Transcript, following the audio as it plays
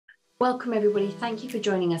Welcome, everybody. Thank you for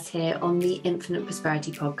joining us here on the Infinite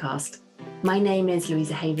Prosperity Podcast. My name is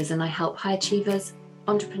Louisa Havers, and I help high achievers,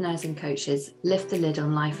 entrepreneurs, and coaches lift the lid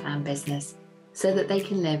on life and business so that they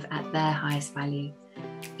can live at their highest value.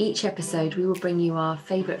 Each episode, we will bring you our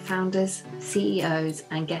favourite founders, CEOs,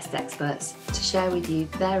 and guest experts to share with you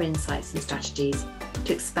their insights and strategies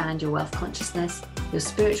to expand your wealth consciousness, your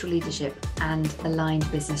spiritual leadership, and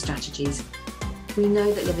aligned business strategies. We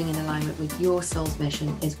know that living in alignment with your soul's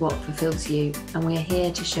mission is what fulfills you, and we are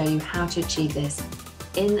here to show you how to achieve this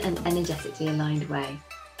in an energetically aligned way.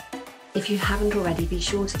 If you haven't already, be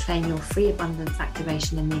sure to claim your free abundance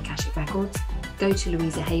activation in the Akashic Records. Go to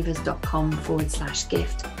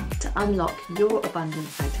louisahavers.com/gift to unlock your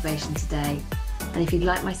abundance activation today. And if you'd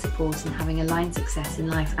like my support in having aligned success in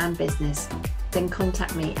life and business, then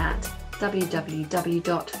contact me at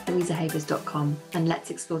www.louisahavers.com and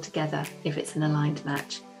let's explore together if it's an aligned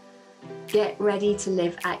match. Get ready to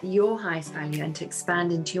live at your highest value and to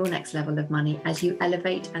expand into your next level of money as you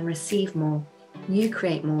elevate and receive more. You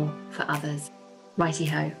create more for others. Righty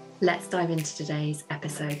ho, let's dive into today's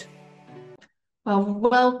episode. Well,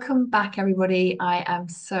 welcome back, everybody. I am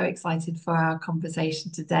so excited for our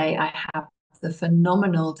conversation today. I have the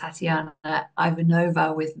phenomenal Tatiana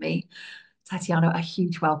Ivanova with me. Tatiana, a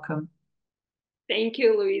huge welcome. Thank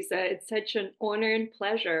you, Louisa. It's such an honor and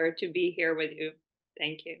pleasure to be here with you.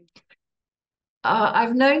 Thank you.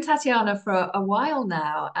 I've known Tatiana for a while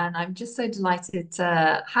now, and I'm just so delighted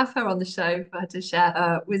to have her on the show for her to share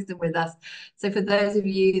her wisdom with us. So for those of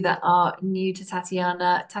you that are new to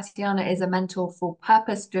Tatiana, Tatiana is a mentor for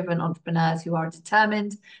purpose-driven entrepreneurs who are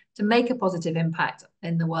determined to make a positive impact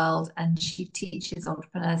in the world, and she teaches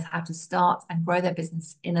entrepreneurs how to start and grow their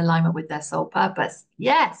business in alignment with their soul purpose.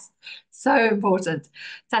 Yes, so important.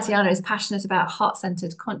 Tatiana is passionate about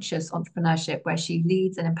heart-centered conscious entrepreneurship, where she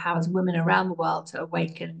leads and empowers women around the world to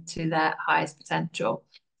awaken to their highest potential.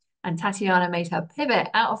 And Tatiana made her pivot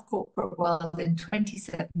out of corporate world in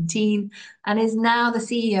 2017 and is now the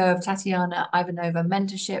CEO of Tatiana Ivanova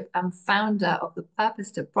Mentorship and founder of the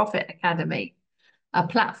Purpose to Profit Academy, a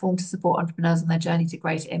platform to support entrepreneurs on their journey to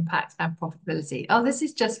greater impact and profitability. Oh, this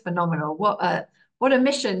is just phenomenal. What a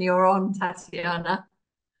mission you're on, Tatiana.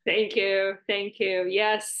 Thank you. Thank you.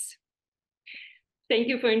 Yes. Thank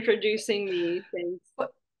you for introducing me. Thanks.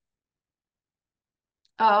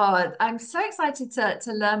 Oh, I'm so excited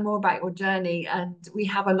to learn more about your journey. And we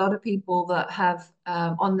have a lot of people that have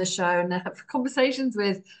on the show and have conversations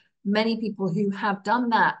with many people who have done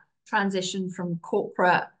that transition from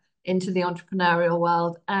corporate into the entrepreneurial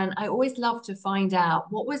world. And I always love to find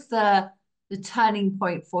out, what was the turning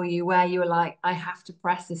point for you where you were like, I have to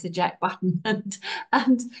press this eject button and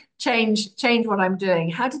change what I'm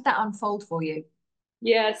doing? How did that unfold for you?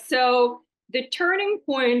 Yeah, so the turning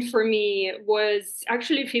point for me was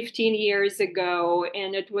actually 15 years ago,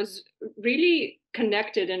 and it was really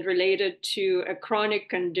connected and related to a chronic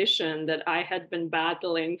condition that I had been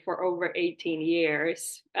battling for over 18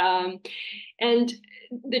 years. And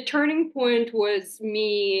the turning point was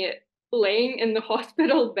me laying in the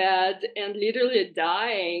hospital bed and literally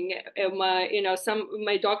dying.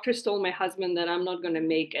 My doctors told my husband that I'm not going to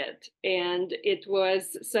make it, and it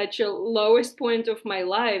was such a lowest point of my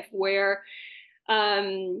life where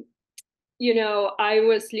I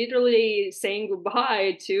was literally saying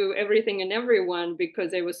goodbye to everything and everyone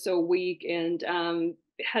because I was so weak and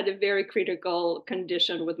had a very critical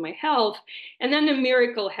condition with my health. And then a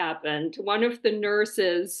miracle happened. One of the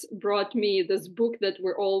nurses brought me this book that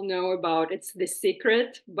we all know about. It's The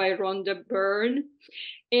Secret by Rhonda Byrne.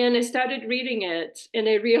 And I started reading it, and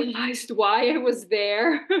I realized why I was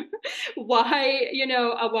there, why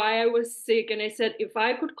I was sick. And I said, if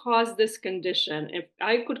I could cause this condition, if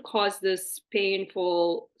I could cause this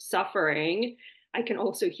painful suffering, I can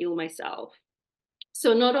also heal myself.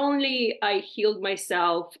 So not only I healed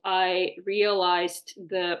myself, I realized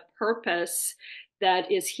the purpose that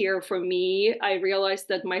is here for me. I realized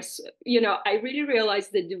that I really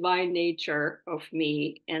realized the divine nature of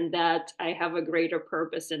me and that I have a greater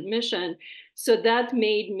purpose and mission. So that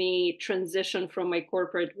made me transition from my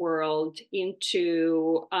corporate world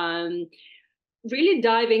into really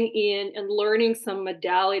diving in and learning some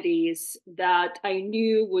modalities that I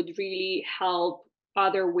knew would really help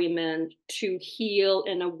other women to heal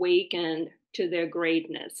and awaken to their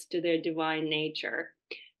greatness, to their divine nature.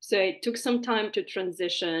 So it took some time to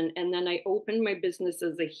transition, and then I opened my business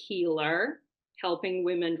as a healer, helping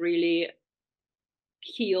women really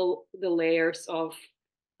heal the layers of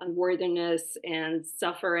unworthiness and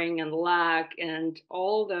suffering and lack and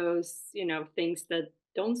all those, things that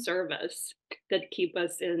don't serve us, that keep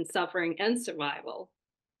us in suffering and survival.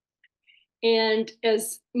 And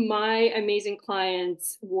as my amazing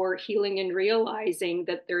clients were healing and realizing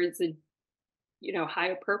that there is a,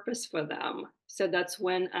 higher purpose for them. So that's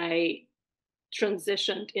when I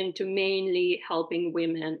transitioned into mainly helping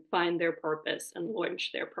women find their purpose and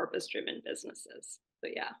launch their purpose driven businesses. So,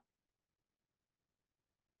 yeah.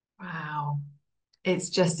 Wow. It's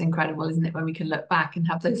just incredible, isn't it, when we can look back and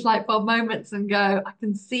have those light bulb moments and go, I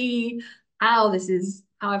can see how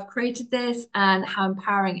I've created this and how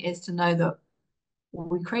empowering it is to know that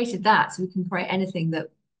we created that so we can create anything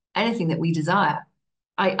that we desire.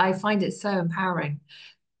 I find it so empowering.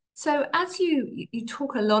 So as you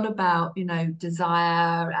talk a lot about,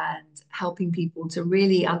 desire and helping people to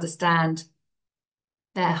really understand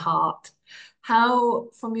their heart, how,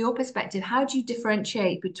 from your perspective, how do you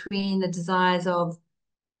differentiate between the desires of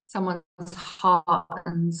someone's heart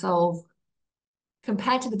and soul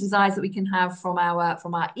compared to the desires that we can have from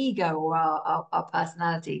our ego or our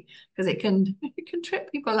personality? Because it can it can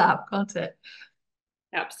trip people up, can't it?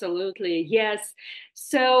 Absolutely. Yes.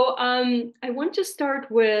 So I want to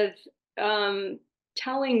start with telling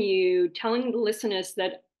the listeners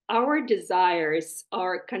that our desires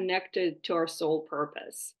are connected to our soul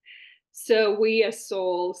purpose. So we as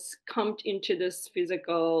souls come into this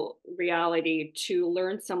physical reality to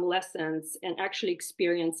learn some lessons and actually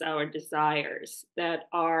experience our desires that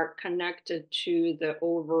are connected to the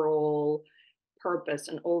overall purpose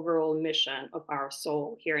and overall mission of our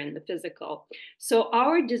soul here in the physical. So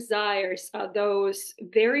our desires are those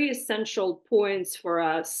very essential points for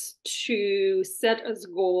us to set as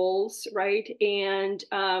goals, right? And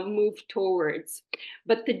move towards.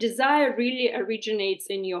 But the desire really originates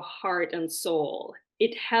in your heart and soul.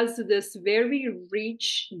 It has this very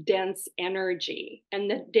rich, dense energy. And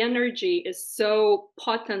that energy is so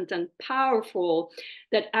potent and powerful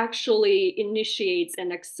that actually initiates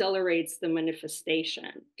and accelerates the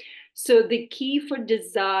manifestation. So the key for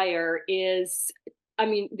desire is,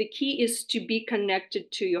 the key is to be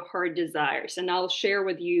connected to your heart desires. And I'll share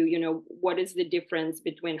with you, what is the difference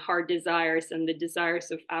between heart desires and the desires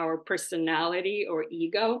of our personality or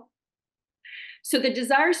ego. So the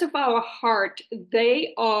desires of our heart,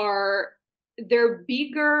 they're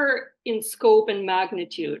bigger in scope and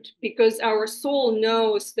magnitude because our soul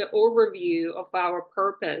knows the overview of our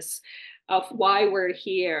purpose, of why we're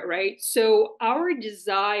here, right? So our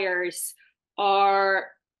desires are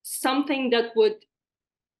something that would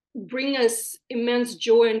bring us immense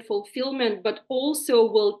joy and fulfillment, but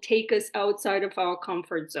also will take us outside of our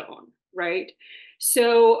comfort zone, right?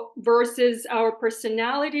 So versus our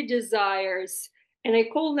personality desires, and I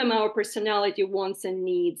call them our personality wants and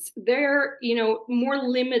needs, they're, more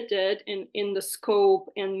limited in the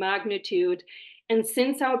scope and magnitude. And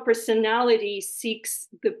since our personality seeks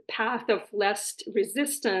the path of least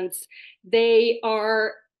resistance, they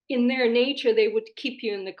are, in their nature, they would keep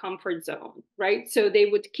you in the comfort zone, right? So they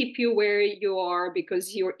would keep you where you are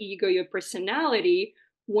because your ego, your personality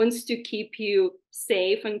wants to keep you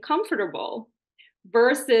safe and comfortable,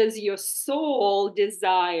 versus your soul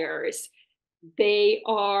desires. They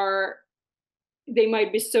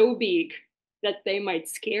might be so big that they might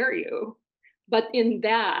scare you. But in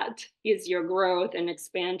that is your growth and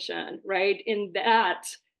expansion, right? In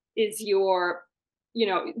that is your,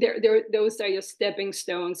 those are your stepping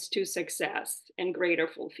stones to success and greater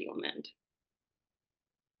fulfillment.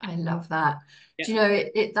 I love that. Do Yeah.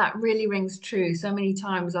 you know, that really rings true. So many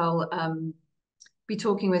times I'll be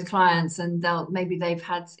talking with clients and they've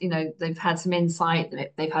had some insight,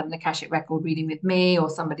 they've had an Akashic record reading with me or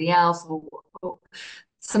somebody else, or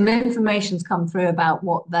some information's come through about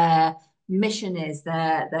what their mission is,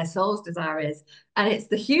 their soul's desire is. And it's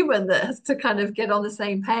the human that has to kind of get on the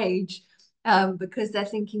same page, because they're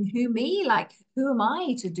thinking, who me? Like, who am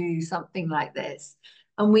I to do something like this?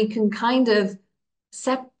 And we can kind of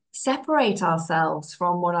separate ourselves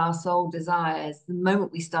from what our soul desires the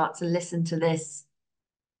moment we start to listen to this.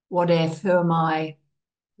 What if? Who am I?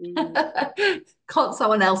 Mm. Can't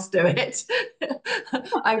someone else do it?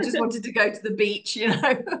 I just wanted to go to the beach,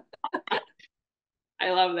 I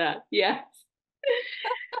love that. Yes,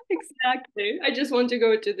 exactly. I just want to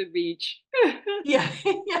go to the beach. Yeah,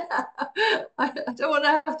 yeah. I don't want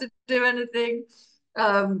to have to do anything,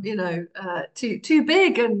 too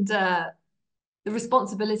big, and the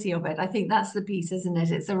responsibility of it. I think that's the piece, isn't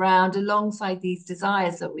it? It's around, alongside these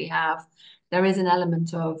desires that we have, there is an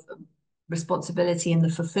element of responsibility in the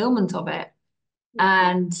fulfillment of it, Mhm.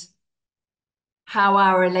 and how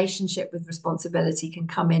our relationship with responsibility can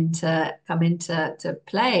come into to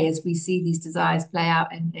play as we see these desires play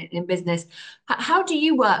out in business. How do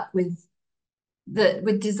you work with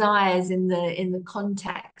desires in the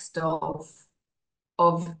context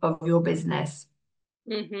of your business?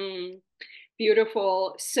 Mm-hmm.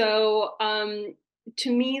 Beautiful. So,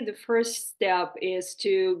 to me, the first step is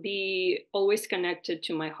to be always connected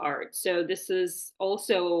to my heart. So, this is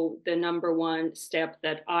also the number one step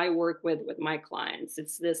that I work with my clients.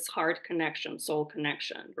 It's this heart connection, soul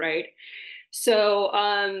connection, right? So,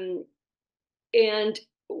 and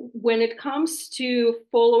when it comes to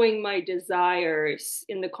following my desires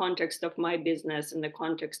in the context of my business, in the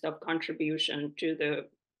context of contribution to the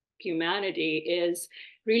humanity, is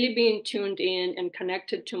really being tuned in and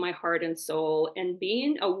connected to my heart and soul and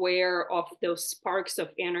being aware of those sparks of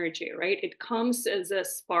energy, right? It comes as a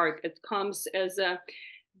spark, it comes as a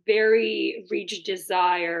very rich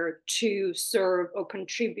desire to serve or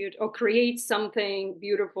contribute or create something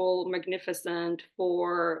beautiful, magnificent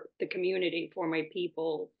for the community, for my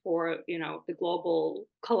people, for, you know, the global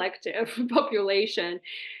collective population.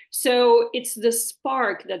 So it's the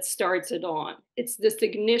spark that starts it on. It's this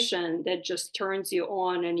ignition that just turns you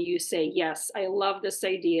on and you say, yes, I love this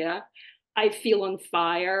idea. I feel on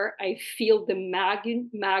fire. I feel the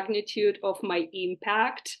magnitude of my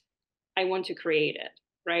impact. I want to create it,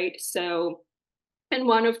 right? So, and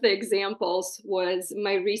one of the examples was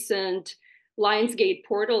my recent Lionsgate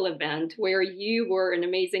Portal event where you were an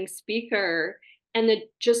amazing speaker. And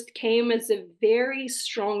it just came as a very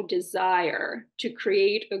strong desire to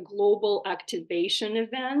create a global activation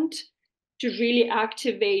event to really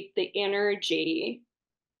activate the energy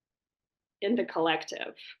in the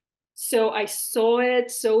collective. So I saw it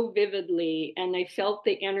so vividly and I felt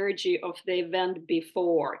the energy of the event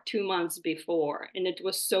before, 2 months before. And it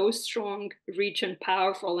was so strong, rich, and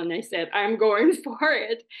powerful. And I said, I'm going for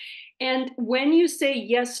it. And when you say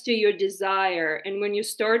yes to your desire and when you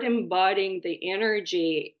start embodying the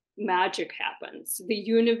energy, magic happens. The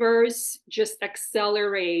universe just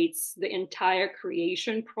accelerates the entire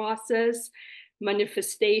creation process.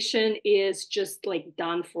 Manifestation is just like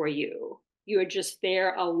done for you. You're just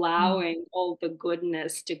there allowing all the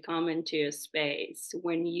goodness to come into your space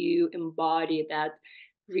when you embody that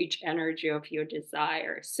rich energy of your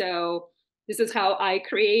desire. So this is how I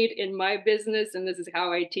create in my business, and this is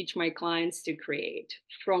how I teach my clients to create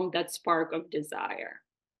from that spark of desire.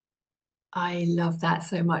 I love that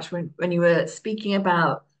so much when you were speaking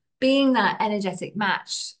about being that energetic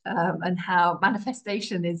match, and how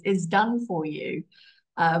manifestation is done for you.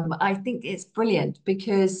 I think it's brilliant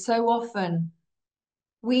because so often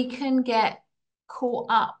we can get caught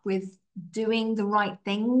up with doing the right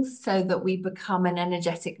things so that we become an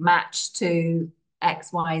energetic match to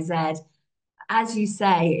X, Y, Z. As you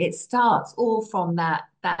say, it starts all from that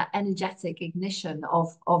energetic ignition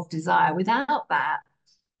of desire. Without that,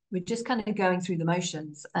 we're just kind of going through the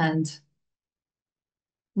motions and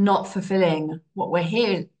not fulfilling what we're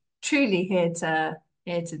here truly here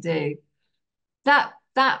to do.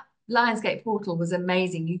 That Lionsgate portal was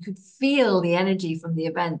amazing. You could feel the energy from the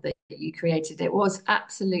event that you created. It was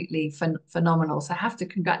absolutely phenomenal. So I have to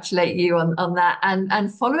congratulate you on that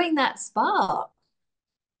and following that spark.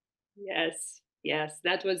 Yes, yes,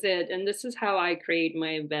 that was it. And this is how I create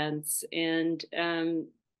my events. And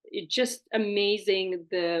it's just amazing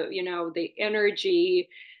the energy,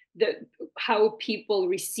 the how people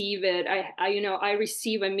receive it. I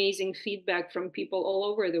receive amazing feedback from people all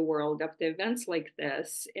over the world after events like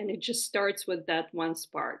this. And it just starts with that one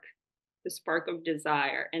spark, the spark of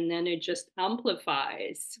desire. And then it just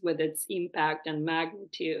amplifies with its impact and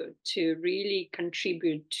magnitude to really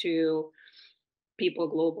contribute to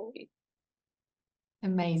people globally.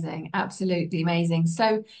 Amazing, absolutely amazing.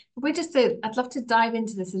 So I'd love to dive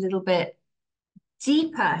into this a little bit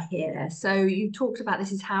deeper here. So you talked about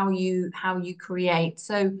this is how you create.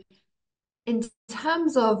 So in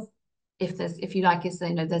terms of if you like,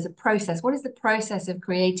 there's a process. What is the process of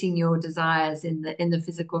creating your desires in the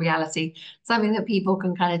physical reality? Something that people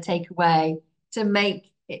can kind of take away to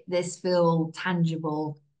make this feel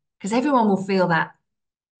tangible, because everyone will feel that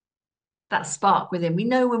spark within. We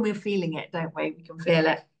know when we're feeling it, don't we? We can feel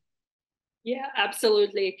it. Yeah,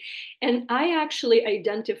 absolutely. And I actually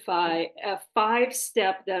identify 5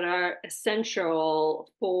 steps that are essential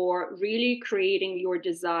for really creating your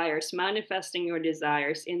desires, manifesting your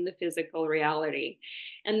desires in the physical reality.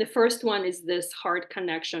 And the first one is this heart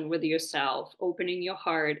connection with yourself, opening your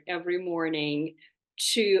heart every morning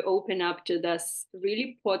to open up to this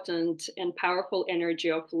really potent and powerful energy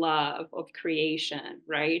of love, of creation,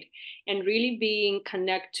 right? And really being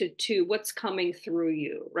connected to what's coming through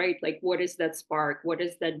you, right? Like, what is that spark? What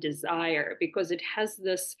is that desire? Because it has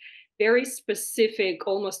this very specific,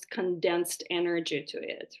 almost condensed energy to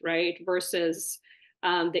it, right? Versus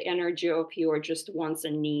the energy of your just wants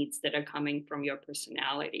and needs that are coming from your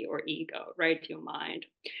personality or ego, right? Your mind.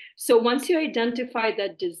 So once you identify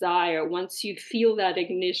that desire, once you feel that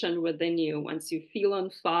ignition within you, once you feel on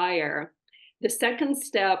fire, the second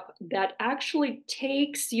step that actually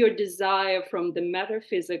takes your desire from the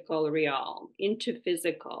metaphysical realm into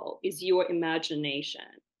physical is your imagination.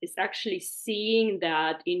 It's actually seeing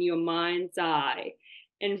that in your mind's eye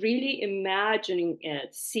and really imagining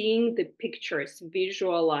it, seeing the pictures,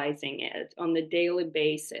 visualizing it on a daily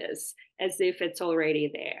basis as if it's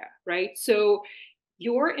already there, right? So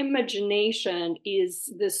your imagination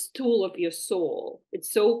is this tool of your soul.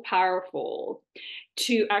 It's so powerful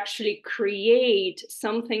to actually create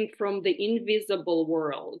something from the invisible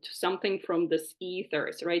world, something from this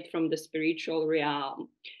ethers, right? From the spiritual realm,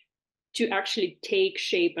 to actually take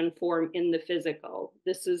shape and form in the physical.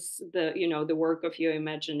 This is the work of your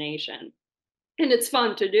imagination. And it's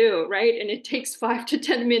fun to do, right? And it takes 5 to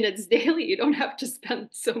 10 minutes daily. You don't have to spend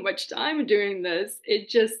so much time doing this.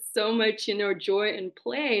 It's just so much, joy and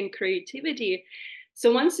play and creativity.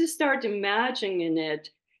 So once you start imagining it,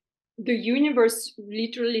 the universe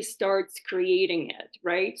literally starts creating it,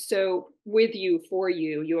 right? So with you, for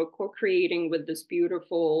you, you're co-creating with this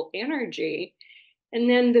beautiful energy. And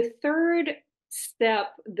then the third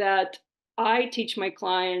step that I teach my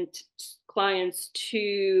clients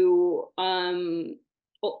to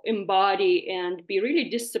embody and be really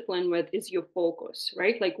disciplined with is your focus,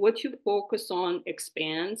 right? Like what you focus on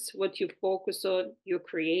expands, what you focus on, you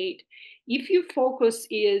create. If your focus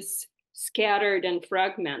is scattered and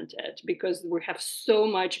fragmented because we have so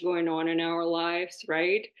much going on in our lives,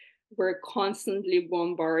 right? We're constantly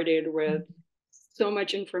bombarded with so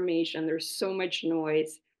much information, there's so much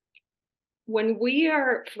noise. When we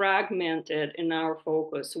are fragmented in our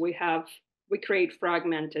focus, we create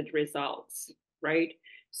fragmented results, right?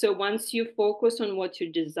 So once you focus on what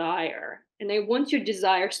you desire, and I want your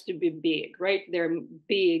desires to be big, right? They're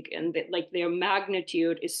big and like their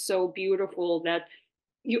magnitude is so beautiful that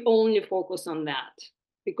you only focus on that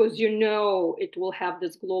because it will have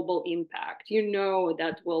this global impact.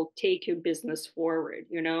 That will take your business forward.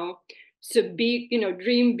 So big,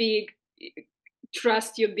 dream big,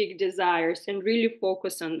 trust your big desires and really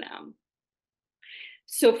focus on them.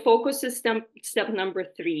 So focus is step number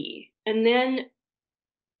 3. And then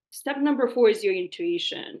step number 4 is your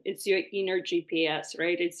intuition. It's your inner GPS,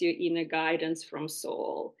 right? It's your inner guidance from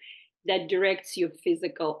soul that directs your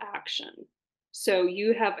physical action. So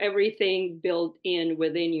you have everything built in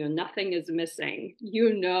within you. Nothing is missing.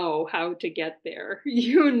 You know how to get there.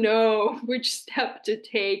 You know which step to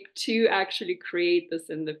take to actually create this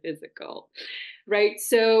in the physical, right?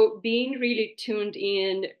 So being really tuned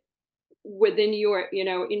in within your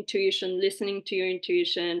intuition, listening to your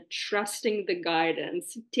intuition, trusting the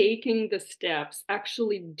guidance, taking the steps,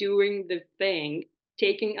 actually doing the thing,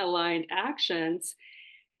 taking aligned actions.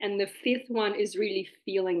 And the 5th one is really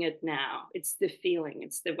feeling it now. It's the feeling,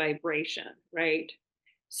 it's the vibration, right?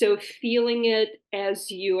 So feeling it as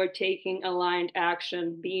you are taking aligned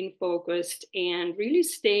action, being focused and really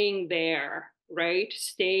staying there, right?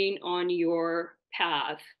 Staying on your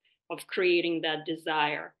path of creating that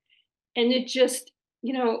desire. And it just,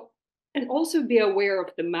 and also be aware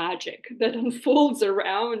of the magic that unfolds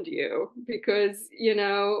around you because,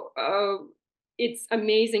 it's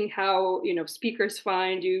amazing how, speakers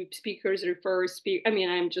find you, speakers refer,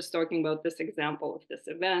 I'm just talking about this example of this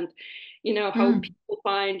event, how people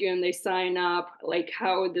find you and they sign up, like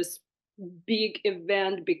how this big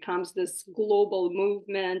event becomes this global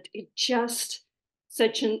movement. It just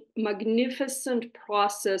such a magnificent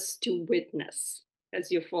process to witness as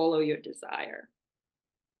you follow your desire.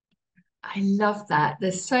 I love that.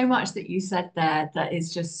 There's so much that you said there that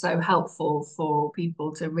is just so helpful for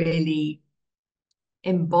people to really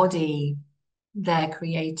embody their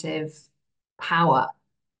creative power.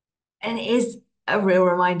 And it is a real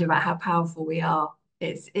reminder about how powerful we are.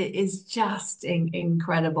 It is just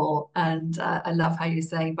incredible. And I love how you're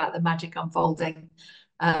saying about the magic unfolding.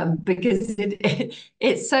 Because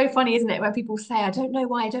it's so funny, isn't it? When people say, I don't know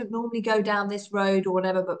why I don't normally go down this road or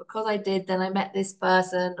whatever, but because I did, then I met this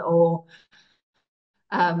person, or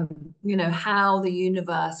how the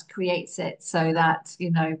universe creates it so that,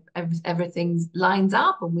 everything lines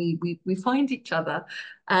up and we find each other.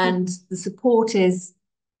 And the support is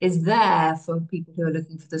there for people who are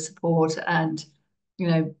looking for the support and,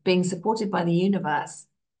 being supported by the universe,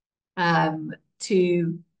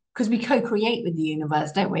 to because we co-create with the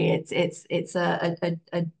universe, don't we? It's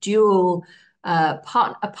a dual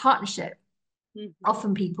partnership. Mhm.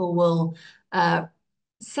 Often people will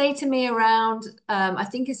say to me around, I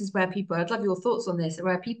think this is where people, I'd love your thoughts on this,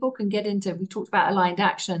 where people can get into, we talked about aligned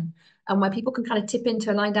action, and where people can kind of tip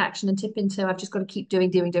into aligned action and tip into, I've just got to keep doing,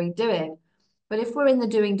 doing, doing, doing. But if we're in the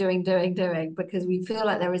doing, doing, doing, doing, because we feel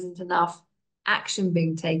like there isn't enough action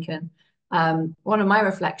being taken, one of my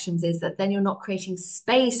reflections is that then you're not creating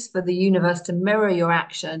space for the universe to mirror your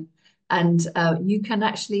action. And you can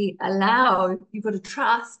actually allow, you've got to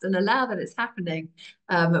trust and allow that it's happening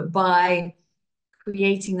by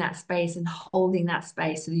creating that space and holding that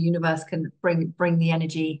space so the universe can bring the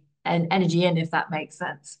energy in, if that makes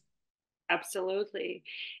sense. Absolutely.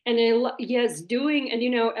 And yes, doing,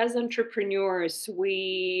 and as entrepreneurs,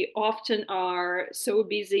 we often are so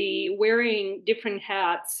busy wearing different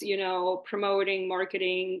hats, promoting,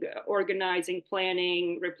 marketing, organizing,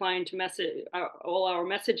 planning, replying to all our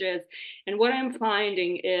messages. And what I'm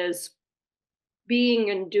finding is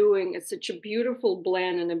being and doing is such a beautiful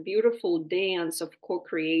blend and a beautiful dance of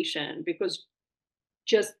co-creation, because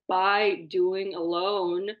just by doing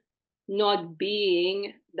alone, not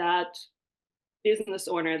being that business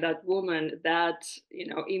owner, that woman, that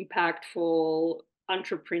impactful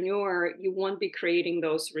entrepreneur, you won't be creating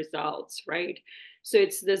those results, right? So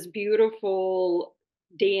it's this beautiful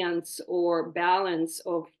dance or balance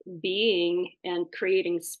of being and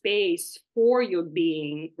creating space for your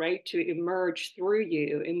being, right, to emerge through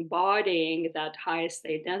you, embodying that highest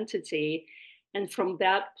identity, and from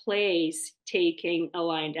that place taking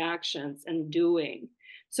aligned actions and doing.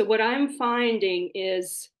 So what I'm finding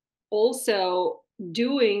is also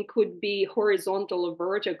doing could be horizontal or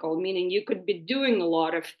vertical, meaning you could be doing a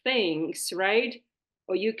lot of things, right?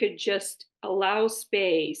 Or you could just allow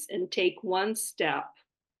space and take one step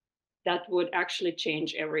that would actually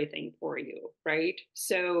change everything for you, right?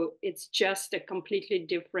 So it's just a completely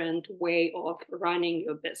different way of running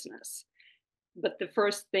your business. But the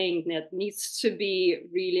first thing that needs to be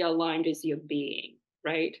really aligned is your being,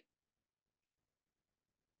 right?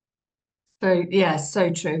 So yeah, so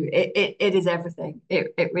true. It is everything.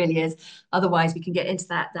 It really is. Otherwise, we can get into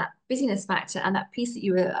that busyness factor and that piece that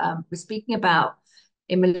you were speaking about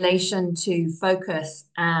in relation to focus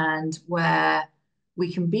and where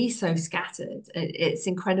we can be so scattered. It's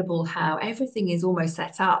incredible how everything is almost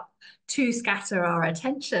set up to scatter our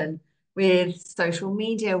attention with social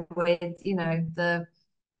media, with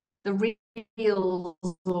the reels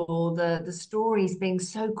or the stories being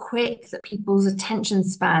so quick that people's attention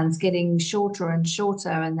spans getting shorter and shorter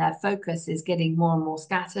and their focus is getting more and more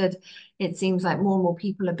scattered. It seems like more and more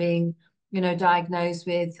people are being, diagnosed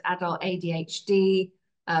with adult ADHD,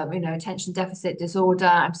 attention deficit disorder.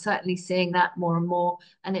 I'm certainly seeing that more and more.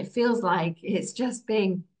 And it feels like it's just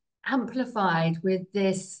being amplified with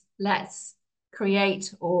this let's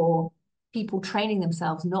create or people training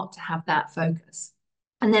themselves not to have that focus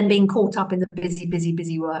and then being caught up in the busy, busy,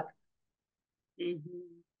 busy work. Mm-hmm.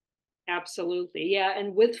 Absolutely. Yeah.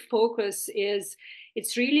 And with focus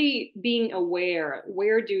it's really being aware.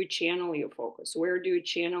 Where do you channel your focus? Where do you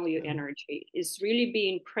channel your energy? It's really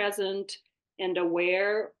being present and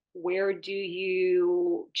aware. Where do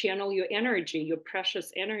you channel your energy, your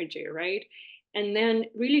precious energy, right? And then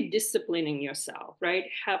really disciplining yourself, right?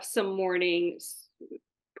 Have some morning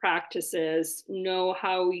practices, know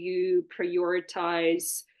how you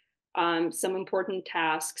prioritize some important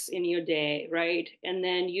tasks in your day, right? And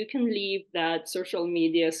then you can leave that social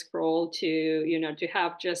media scroll to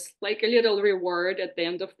have just like a little reward at the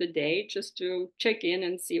end of the day, just to check in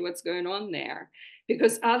and see what's going on there.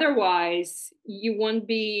 Because otherwise, you won't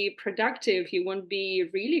be productive. You won't be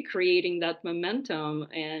really creating that momentum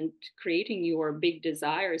and creating your big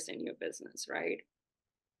desires in your business, right?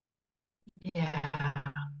 Yeah,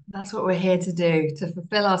 that's what we're here to do, to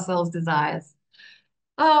fulfill our soul's desires.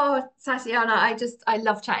 Oh, Tatiana, I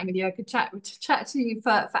love chatting with you. I could chat to you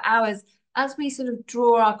for hours. As we sort of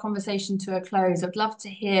draw our conversation to a close, I'd love to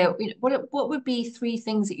hear, what would be three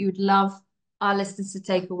things that you'd love our listeners to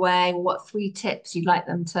take away? What three tips you'd like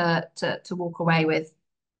them to walk away with?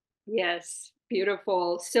 Yes,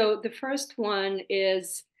 beautiful. So the first one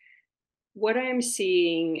is what I'm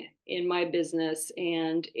seeing in my business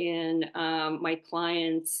and in my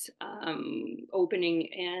clients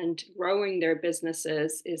opening and growing their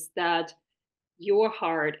businesses is that our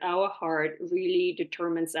heart really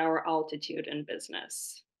determines our altitude in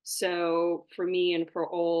business. So for me and for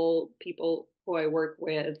all people who I work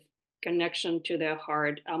with, connection to their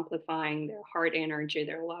heart, amplifying their heart energy,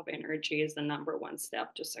 their love energy is the number one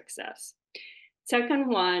step to success. Second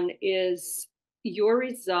one is your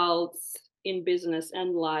results in business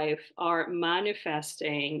and life are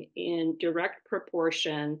manifesting in direct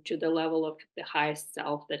proportion to the level of the highest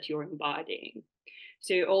self that you're embodying.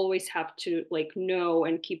 So you always have to like know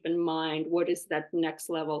and keep in mind what is that next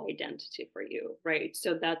level identity for you, right?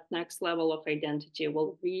 So that next level of identity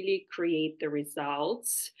will really create the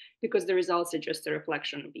results, because the results are just a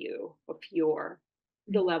reflection of you, of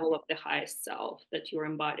the level of the highest self that you're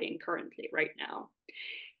embodying currently right now.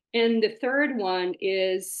 And the third one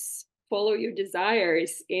is follow your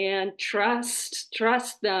desires and trust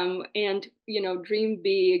them, and dream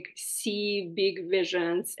big, see big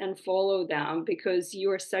visions and follow them, because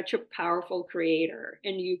you are such a powerful creator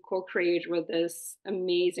and you co-create with this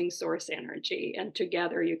amazing source energy, and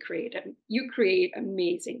together you create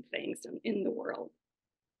amazing things in the world.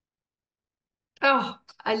 Oh,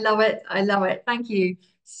 I love it. I love it. Thank you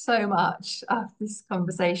so much. This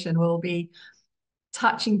conversation will be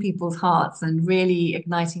touching people's hearts and really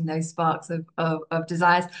igniting those sparks of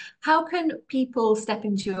desires. How can people step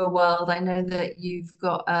into your world? I know that you've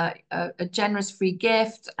got a generous free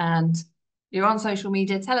gift and you're on social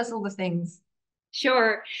media. Tell us all the things.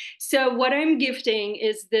 Sure. So what I'm gifting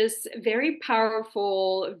is this very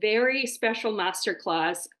powerful, very special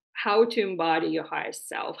masterclass, how to embody your highest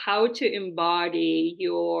self, how to embody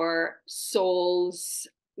your soul's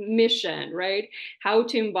mission, right? How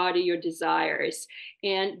to embody your desires.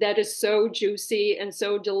 And that is so juicy and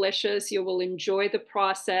so delicious. You will enjoy the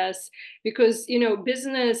process, because,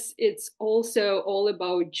 business, it's also all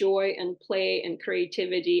about joy and play and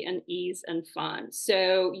creativity and ease and fun.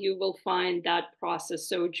 So you will find that process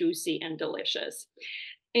so juicy and delicious.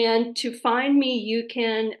 And to find me, you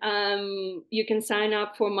can sign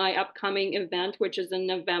up for my upcoming event, which is in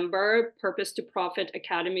November,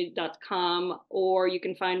 purpose2profitacademy.com, or you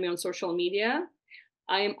can find me on social media.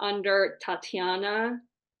 I am under Tatiana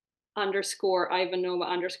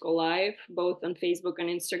 _Ivanova _live, both on Facebook and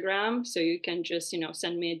Instagram. So you can just,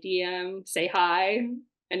 send me a DM, say hi,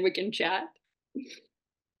 and we can chat.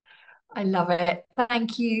 I love it.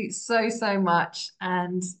 Thank you so, so much.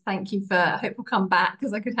 And thank you I hope we'll come back,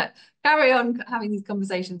 because I could carry on having these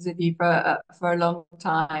conversations with you for a long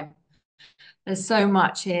time. There's so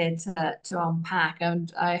much here to unpack,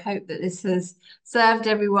 and I hope that this has served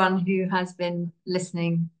everyone who has been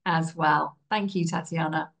listening as well. Thank you,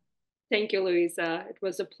 Tatiana. Thank you, Louisa. It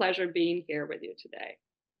was a pleasure being here with you today.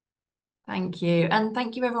 Thank you. And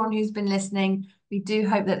thank you, everyone who's been listening. We do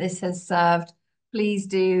hope that this has served. Please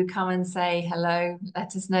do come and say hello.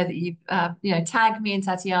 Let us know that you've, tag me and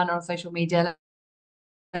Tatiana on social media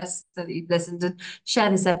so that you've listened, and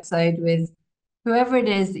share this episode with whoever it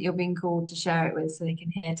is that you're being called to share it with, so they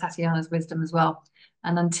can hear Tatiana's wisdom as well.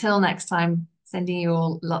 And until next time, sending you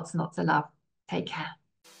all lots and lots of love. Take care.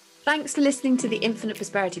 Thanks for listening to the Infinite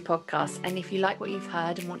Prosperity Podcast. And if you like what you've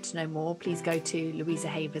heard and want to know more, please go to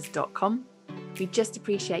louisahavers.com. We just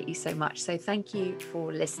appreciate you so much. So thank you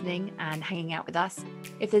for listening and hanging out with us.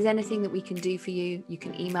 If there's anything that we can do for you, you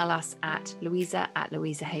can email us at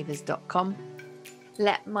louisa@louisahavers.com.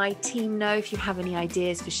 Let my team know if you have any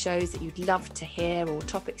ideas for shows that you'd love to hear or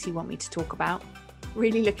topics you want me to talk about.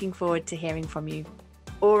 Really looking forward to hearing from you.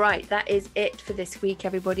 All right, that is it for this week,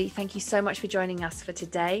 everybody. Thank you so much for joining us for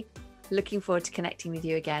today. Looking forward to connecting with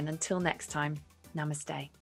you again. Until next time, namaste.